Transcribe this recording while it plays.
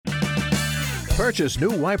Purchase new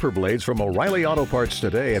wiper blades from O'Reilly Auto Parts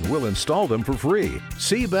today and we'll install them for free.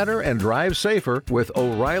 See better and drive safer with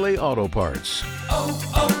O'Reilly Auto Parts.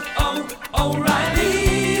 O'Reilly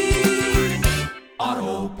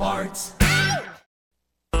Auto Parts.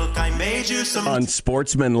 Look, I made you some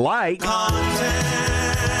unsportsmanlike content.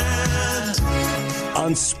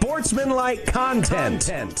 Unsportsmanlike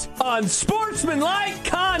content. Unsportsmanlike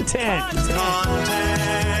content.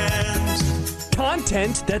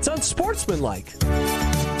 Content that's unsportsmanlike.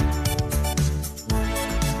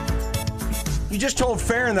 You just told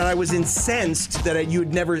Farron that I was incensed that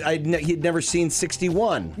he'd never seen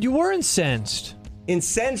 61. You were incensed.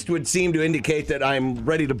 Incensed would seem to indicate that I'm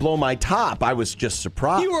ready to blow my top. I was just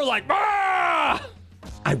surprised. You were like, ah!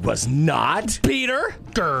 I was not. Peter.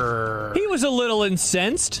 Grr. He was a little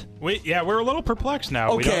incensed. We're a little perplexed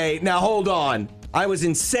now. Okay, now hold on. I was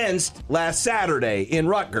incensed last Saturday in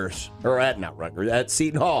Rutgers, at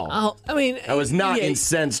Seton Hall. Oh, I mean, I was not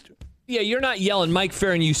incensed. Yeah, you're not yelling, Mike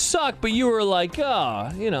Farron, you suck, but you were like,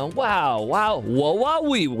 wow, whoa,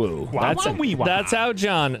 wee woo. That's how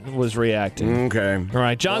John was reacting. Okay. All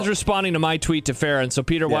right, John's responding to my tweet to Farron. So,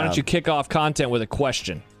 Peter, why don't you kick off content with a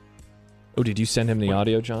question? Oh, did you send him the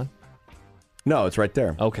audio, John? No, it's right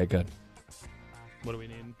there. Okay, good. What do we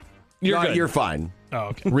need? You're good. You're fine. Oh,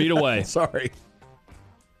 okay. Read away. Sorry.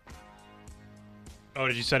 Oh,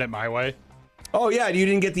 did you send it my way? Oh, yeah, you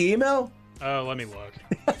didn't get the email? Oh, let me look.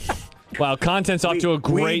 Wow, content's off to a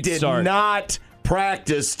great start. We did not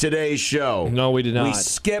practice today's show. No, we did not. We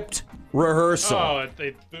skipped rehearsal. Oh,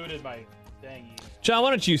 they booted my dang email. John,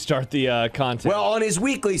 why don't you start the content? Well, on his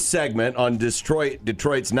weekly segment on Detroit's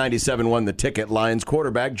 97-1 The Ticket, Lions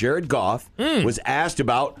quarterback Jared Goff was asked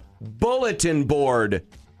about bulletin board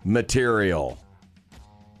material.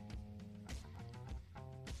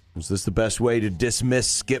 Was this the best way to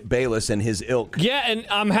dismiss Skip Bayless and his ilk? Yeah, and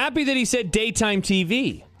I'm happy that he said daytime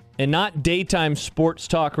TV and not daytime sports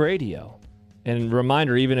talk radio. And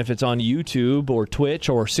reminder, even if it's on YouTube or Twitch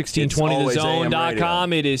or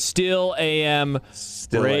 1620thezone.com, it is still AM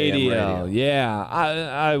radio. Yeah,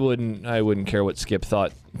 I wouldn't care what Skip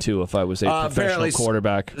thought too if I was a professional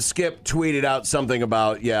quarterback. Skip tweeted out something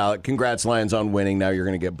about, congrats Lions on winning. Now you're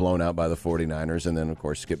going to get blown out by the 49ers. And then, of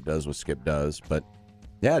course, Skip does what Skip does. But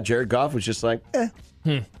yeah, Jared Goff was just like,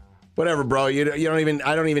 whatever, bro. I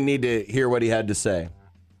don't even need to hear what he had to say,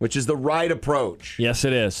 which is the right approach. Yes,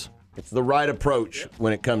 it is. It's the right approach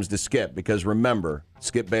when it comes to Skip, because remember,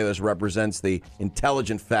 Skip Bayless represents the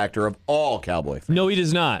intelligent factor of all Cowboy fans. No, he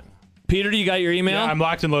does not. Peter, do you got your email? Yeah, I'm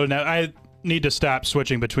locked and loaded now. I need to stop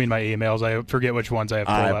switching between my emails. I forget which ones I have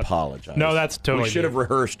pulled up. I apologize. No, that's totally We should have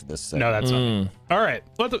rehearsed this segment. No, that's not. All right.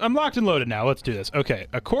 I'm locked and loaded now. Let's do this. Okay.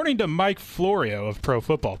 According to Mike Florio of Pro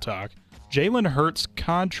Football Talk, Jalen Hurts'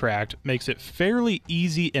 contract makes it fairly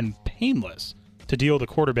easy and painless to deal with a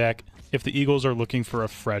quarterback if the Eagles are looking for a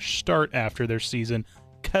fresh start after their season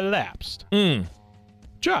collapsed.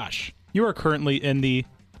 Josh, you are currently in the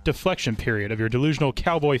deflection period of your delusional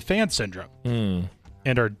Cowboy fan syndrome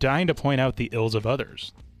and are dying to point out the ills of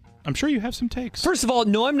others. I'm sure you have some takes. First of all,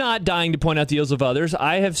 no, I'm not dying to point out the ills of others.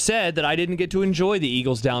 I have said that I didn't get to enjoy the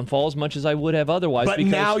Eagles' downfall as much as I would have otherwise. But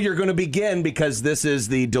now you're going to begin, because this is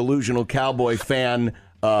the delusional Cowboy fan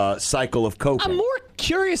cycle of coping. I'm more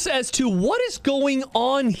curious as to what is going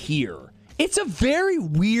on here. It's a very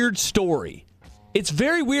weird story. It's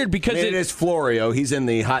very weird because it is Florio. He's in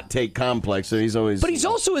the hot take complex, so he's always. But he's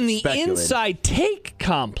also in the inside take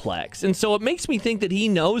complex, and so it makes me think that he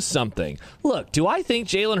knows something. Look, do I think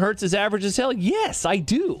Jalen Hurts is average as hell? Yes, I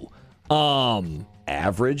do.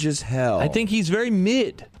 Average as hell. I think he's very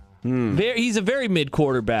mid. He's a very mid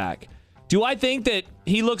quarterback. Do I think that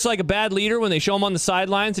he looks like a bad leader when they show him on the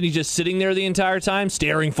sidelines and he's just sitting there the entire time,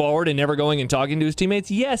 staring forward and never going and talking to his teammates?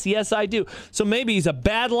 Yes, I do. So maybe he's a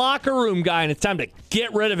bad locker room guy and it's time to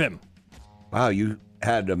get rid of him. Wow, you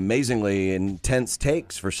had amazingly intense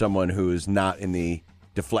takes for someone who is not in the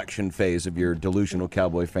deflection phase of your delusional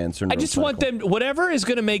Cowboy fan syndrome. I just want them, whatever is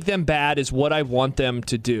going to make them bad is what I want them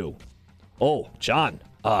to do. Oh, John,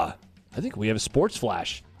 I think we have a sports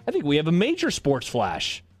flash. I think we have a major sports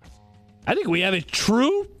flash. I think we have a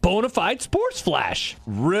true bona fide sports flash.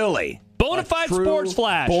 Really? Bona fide sports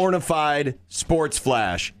flash. Bona fide sports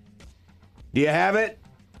flash. Do you have it?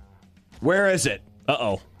 Where is it?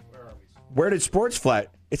 Uh-oh. Where did sports flash?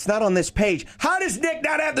 It's not on this page. How does Nick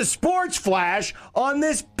not have the sports flash on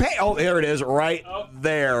this page? Oh, here it is, right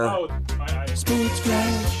there. Sports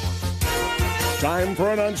flash. Time for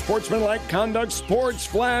an unsportsmanlike conduct sports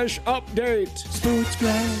flash update. Sports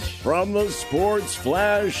flash. From the Sports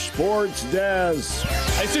Flash Sports Desk.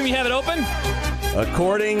 I assume you have it open?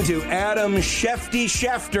 According to Adam Shefty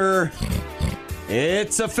Schefter,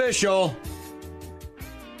 It's official.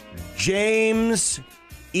 James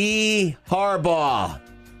E. Harbaugh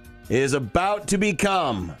is about to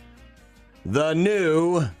become the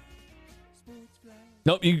new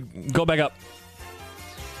Nope, you go back up.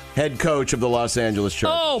 head coach of the Los Angeles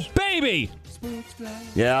Chargers. Oh, baby!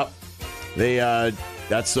 Yeah.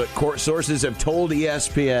 That's what court sources have told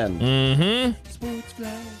ESPN.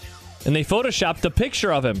 And they photoshopped a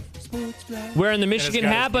picture of him wearing the Michigan got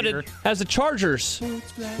his hat, but it beard. has a Chargers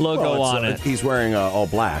logo Well, on it. He's wearing all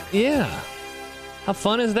black. Yeah. How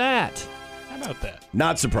fun is that? How about that?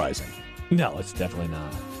 Not surprising. No, it's definitely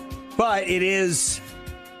not. But it is,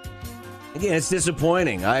 again, it's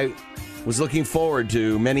disappointing. I was looking forward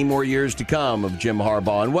to many more years to come of Jim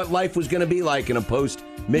Harbaugh and what life was going to be like in a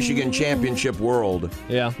post-Michigan championship world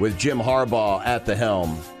with Jim Harbaugh at the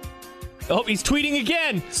helm. Oh, he's tweeting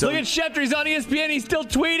again. Look at Schefter. He's on ESPN. He's still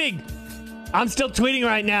tweeting. I'm still tweeting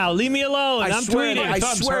right now. Leave me alone. I'm tweeting. I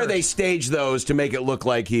swear they staged those to make it look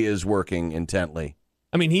like he is working intently.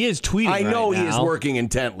 I mean, he is tweeting I know right he now. is working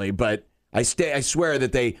intently, but I swear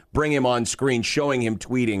that they bring him on screen showing him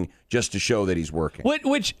tweeting just to show that he's working.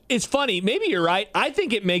 Which is funny. Maybe you're right. I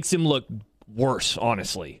think it makes him look worse,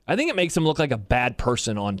 honestly. I think it makes him look like a bad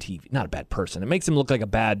person on TV. Not a bad person. It makes him look like a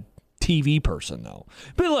bad TV person, though.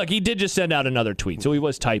 But look, he did just send out another tweet, so he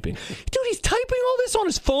was typing. Dude, he's typing all this on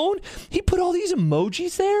his phone? He put all these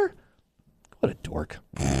emojis there? What a dork.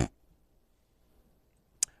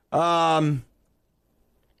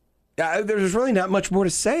 There's really not much more to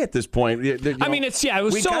say at this point. I mean, it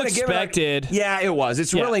was so expected. It was.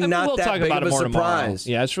 It's really not we'll that talk big about of it a more surprise.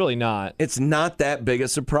 Tomorrow. Yeah, it's really not. It's not that big a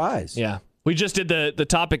surprise. Yeah. We just did the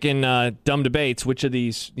topic in Dumb Debates, which of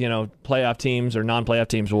these, playoff teams or non-playoff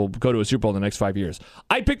teams will go to a Super Bowl in the next 5 years.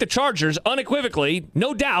 I picked the Chargers unequivocally,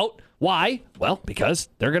 no doubt. Why? Well, because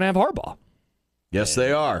they're going to have Harbaugh. Yes,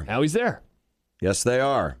 they are. Now he's there. Yes, they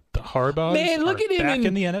are. The Harbaughs Man, look are at him back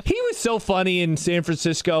in the NFL. He was so funny in San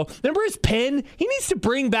Francisco. Remember his pen? He needs to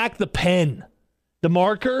bring back the pen. The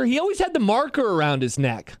marker. He always had the marker around his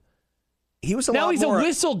neck. He's a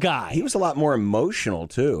whistle guy. He was a lot more emotional,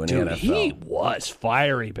 too, in the NFL. He was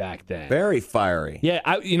fiery back then. Very fiery. Yeah,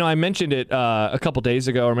 I mentioned it a couple days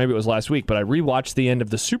ago, or maybe it was last week, but I rewatched the end of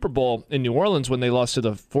the Super Bowl in New Orleans when they lost to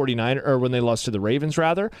the 49ers, or when they lost to the Ravens,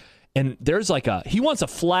 rather. And there's he wants a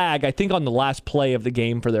flag, I think, on the last play of the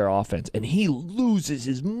game for their offense, and he loses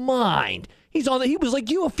his mind. He was like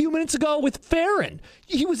you a few minutes ago with Farron.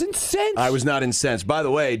 He was incensed. I was not incensed. By the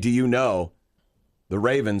way, do you know the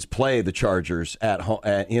Ravens play the Chargers at home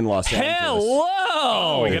in Los Angeles?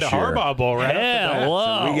 Hello! We get a Harbaugh Bowl right after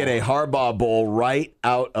Hello! So we get a Harbaugh Bowl right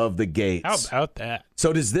out of the gates. How about that?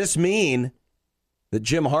 So does this mean that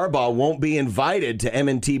Jim Harbaugh won't be invited to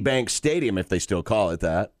M&T Bank Stadium, if they still call it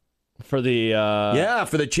that? For the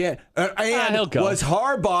for the chance. And he'll go. Was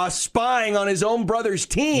Harbaugh spying on his own brother's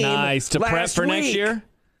team? Nice to prep for next week? year.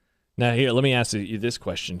 Now here, let me ask you this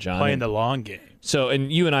question, John. Playing the long game. So,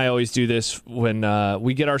 and you and I always do this when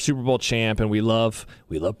we get our Super Bowl champ, and we love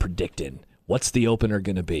predicting what's the opener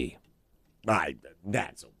going to be.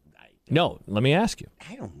 No, let me ask you.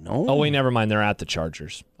 I don't know. Oh, wait, never mind. They're at the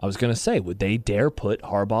Chargers. I was going to say, would they dare put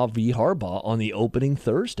Harbaugh v. Harbaugh on the opening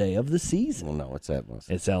Thursday of the season? Well, no, it's at Los Angeles.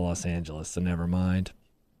 It's at Los Angeles, so never mind.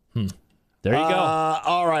 There you go.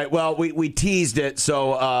 All right. Well, we teased it,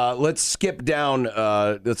 so let's skip down.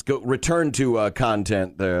 Let's go return to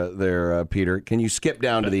content there, Peter. Can you skip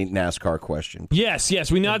down to the NASCAR question?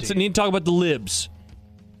 Yes. We need to talk about the libs.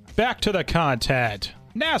 Back to the content.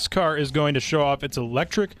 NASCAR is going to show off its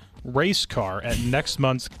electric race car at next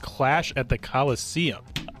month's Clash at the Coliseum.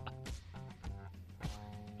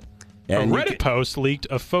 And a Reddit post leaked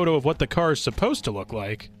a photo of what the car is supposed to look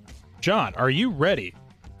like. John, are you ready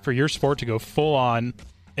for your sport to go full-on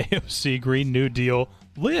AOC Green New Deal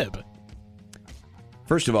lib?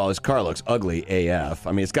 First of all, this car looks ugly AF.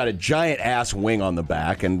 I mean, it's got a giant ass wing on the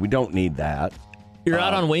back, and we don't need that. You're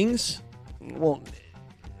out on wings? Well,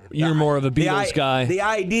 you're more of a Beatles guy. The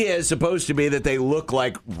idea is supposed to be that they look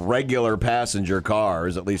like regular passenger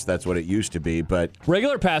cars. At least that's what it used to be. But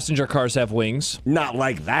regular passenger cars have wings. Not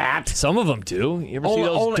like that. Some of them do. You ever see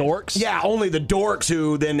those dorks? Yeah, only the dorks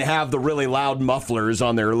who then have the really loud mufflers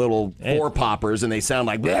on their little four poppers, and they sound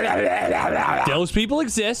like. Blah, blah, blah, blah, blah. Those people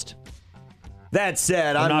exist. That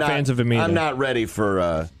said, I'm not fans of them either. I'm not ready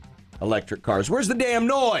for electric cars. Where's the damn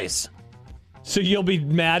noise? So you'll be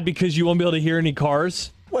mad because you won't be able to hear any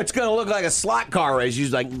cars? Well, it's going to look like a slot car race. You're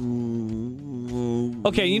like...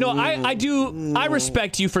 Okay, I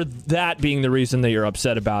respect you for that being the reason that you're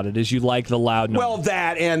upset about it, is you like the loud noise. Well,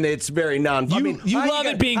 that, and it's very You love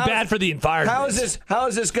it being bad for the environment. How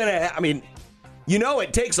is this going to... I mean, You know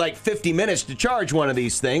it takes like 50 minutes to charge one of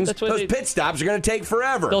these things. Those pit stops are going to take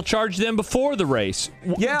forever. They'll charge them before the race.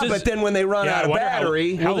 Yeah, but then when they run out of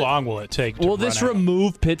battery... How long will it take to Will this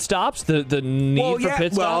remove pit stops? The need for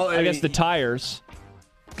pit stops? I guess the tires.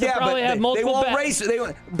 Yeah, probably but have they won't race.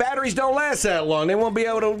 Batteries don't last that long. They won't be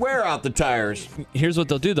able to wear out the tires. Here's what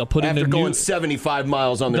they'll do. They'll put in After a going new 75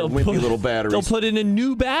 miles on their wimpy little batteries. They'll put in a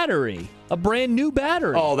new battery. A brand new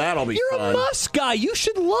battery. Oh, that'll be You're fun. a Musk guy. You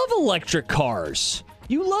should love electric cars.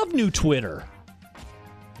 You love new Twitter.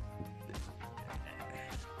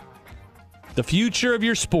 The future of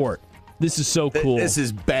your sport. This is so cool. This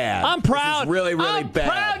is bad. I'm proud. This is really, really bad.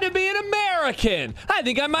 I'm proud to be an American. I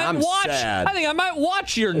think I might watch. Sad. I think I might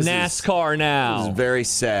watch your NASCAR now. This is very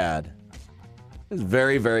sad. This is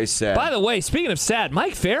very, very sad. By the way, speaking of sad,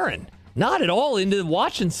 Mike Farron, not at all into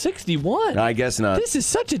watching 61. I guess not. This is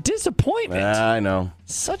such a disappointment. I know.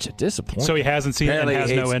 Such a disappointment. So he hasn't seen Apparently it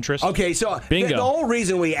and has no interest? Okay, so Bingo. the whole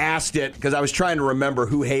reason we asked it, because I was trying to remember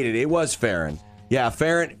who hated it, was Farron. Yeah,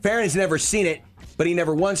 Farron's never seen it, but he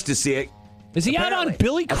never wants to see it. Is he out on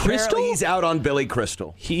Billy Crystal? Apparently he's out on Billy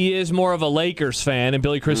Crystal. He is more of a Lakers fan, and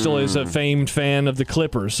Billy Crystal is a famed fan of the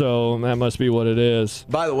Clippers, so that must be what it is.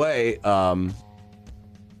 By the way,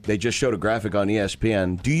 they just showed a graphic on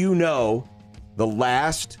ESPN. Do you know the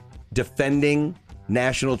last defending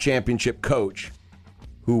national championship coach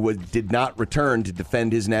who did not return to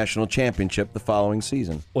defend his national championship the following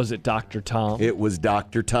season? Was it Dr. Tom? It was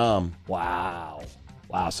Dr. Tom.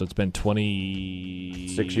 Wow, so it's been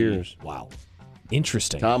 26 years. Wow.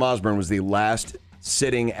 Interesting. Tom Osborne was the last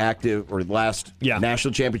sitting active or last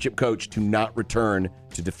national championship coach to not return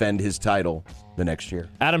to defend his title the next year.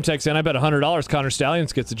 Adam texts in, I bet $100 Connor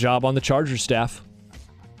Stallions gets a job on the Chargers staff.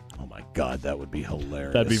 Oh, my God, that would be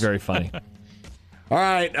hilarious. That'd be very funny. All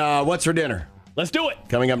right, what's for dinner? Let's do it.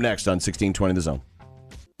 Coming up next on 1620 The Zone.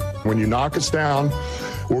 When you knock us down,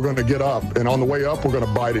 we're going to get up. And on the way up, we're going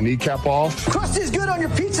to bite a kneecap off. Crust is good on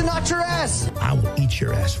your pizza, not your ass. I will eat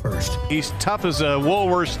your ass first. He's tough as a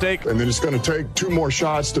Woolworth steak. And then it's going to take 2 more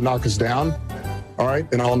shots to knock us down. All right.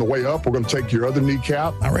 And on the way up, we're going to take your other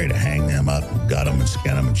kneecap. I'm ready to hang them up, gut them and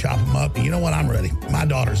skin them and chop them up. And you know what? I'm ready. My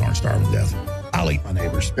daughters aren't starving to death. I'll eat my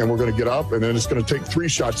neighbors. And we're going to get up, and then it's going to take 3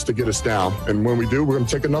 shots to get us down. And when we do, we're going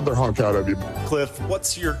to take another hunk out of you. Cliff,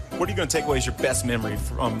 what are you going to take away as your best memory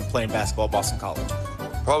from playing basketball at Boston College?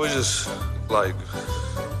 Probably just, like,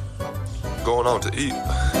 going out to eat.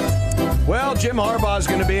 Well, Jim Harbaugh's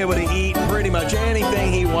going to be able to eat pretty much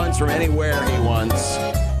anything he wants from anywhere he wants.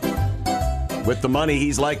 With the money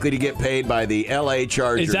he's likely to get paid by the L.A.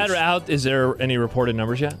 Chargers. Is that out? Is there any reported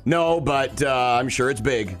numbers yet? No, but I'm sure it's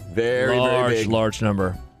big. Very, very big. Large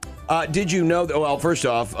number. Did you know? Well, first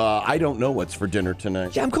off, I don't know what's for dinner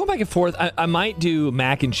tonight. Yeah, I'm going back and forth. I might do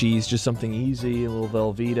mac and cheese, just something easy, a little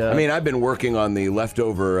Velveeta. I mean, I've been working on the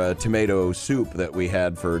leftover tomato soup that we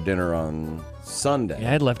had for dinner on Sunday. Yeah,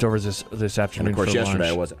 I had leftovers this afternoon. And of course, for yesterday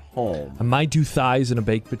lunch. I wasn't home. I might do thighs and a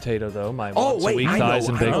baked potato, though. My once-a-week thighs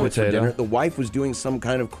and baked potato. Dinner. The wife was doing some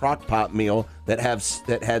kind of crock pot meal that had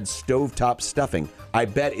stovetop stuffing. I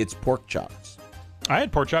bet it's pork chops. I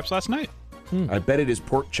had pork chops last night. I bet it is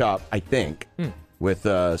pork chop, I think, with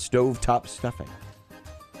stovetop stuffing.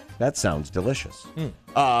 That sounds delicious.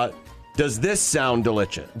 Does this sound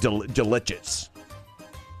delicious? Delicious.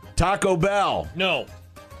 Taco Bell. No.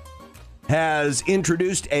 Has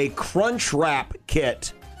introduced a Crunch Wrap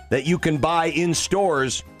kit that you can buy in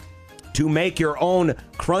stores to make your own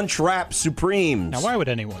Crunch Wrap Supremes. Now, why would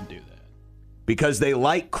anyone do that? Because they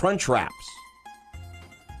like Crunch Wraps.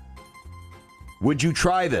 Would you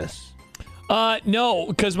try this? No,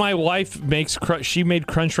 because my wife makes she made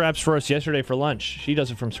Crunch Wraps for us yesterday for lunch. She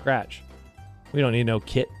does it from scratch. We don't need no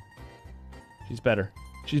kit. She's better.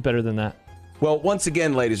 She's better than that. Well, once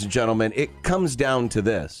again, ladies and gentlemen, it comes down to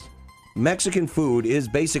this. Mexican food is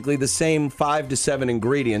basically the same 5 to 7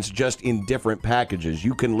 ingredients, just in different packages.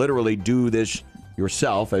 You can literally do this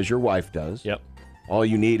yourself, as your wife does. Yep. All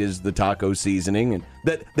you need is the taco seasoning, and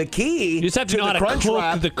the key you just have to know the how Crunch to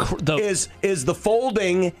Wrap is the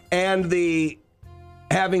folding and the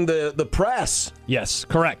having the press. Yes,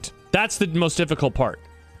 correct. That's the most difficult part.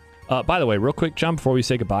 By the way, real quick, John, before we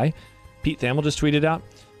say goodbye, Pete Thamel just tweeted out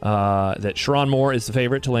that Sherrone Moore is the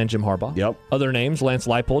favorite to land Jim Harbaugh. Yep. Other names: Lance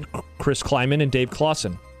Leipold, Chris Kleiman, and Dave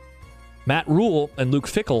Clawson. Matt Rule and Luke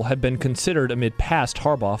Fickell have been considered amid past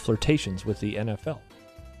Harbaugh flirtations with the NFL.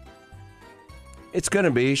 It's going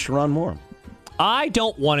to be Sherrone Moore. I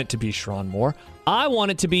don't want it to be Sherrone Moore. I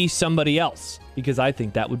want it to be somebody else because I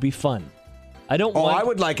think that would be fun. I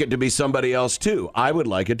would like it to be somebody else too. I would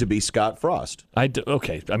like it to be Scott Frost.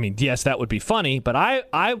 Okay. I mean, yes, that would be funny, but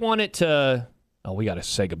I want it to. Oh, we got to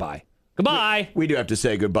say goodbye. Goodbye. We do have to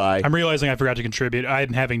say goodbye. I'm realizing I forgot to contribute.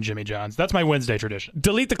 I'm having Jimmy John's. That's my Wednesday tradition.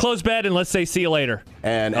 Delete the closed bed and let's say see you later.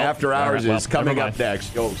 And After Hours is coming up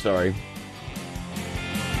next. Oh, sorry.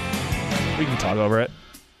 We can talk over it.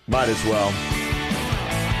 Might as well.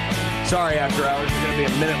 Sorry, After Hours. You're going to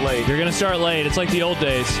be a minute late. You're going to start late. It's like the old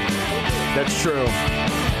days. That's true.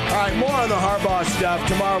 All right, more on the Harbaugh stuff.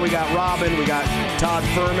 Tomorrow we got Robin. We got Todd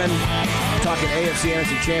Furman talking AFC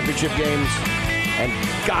NFC Championship games. And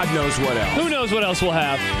God knows what else. Who knows what else we'll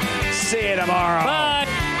have. See you tomorrow.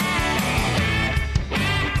 Bye.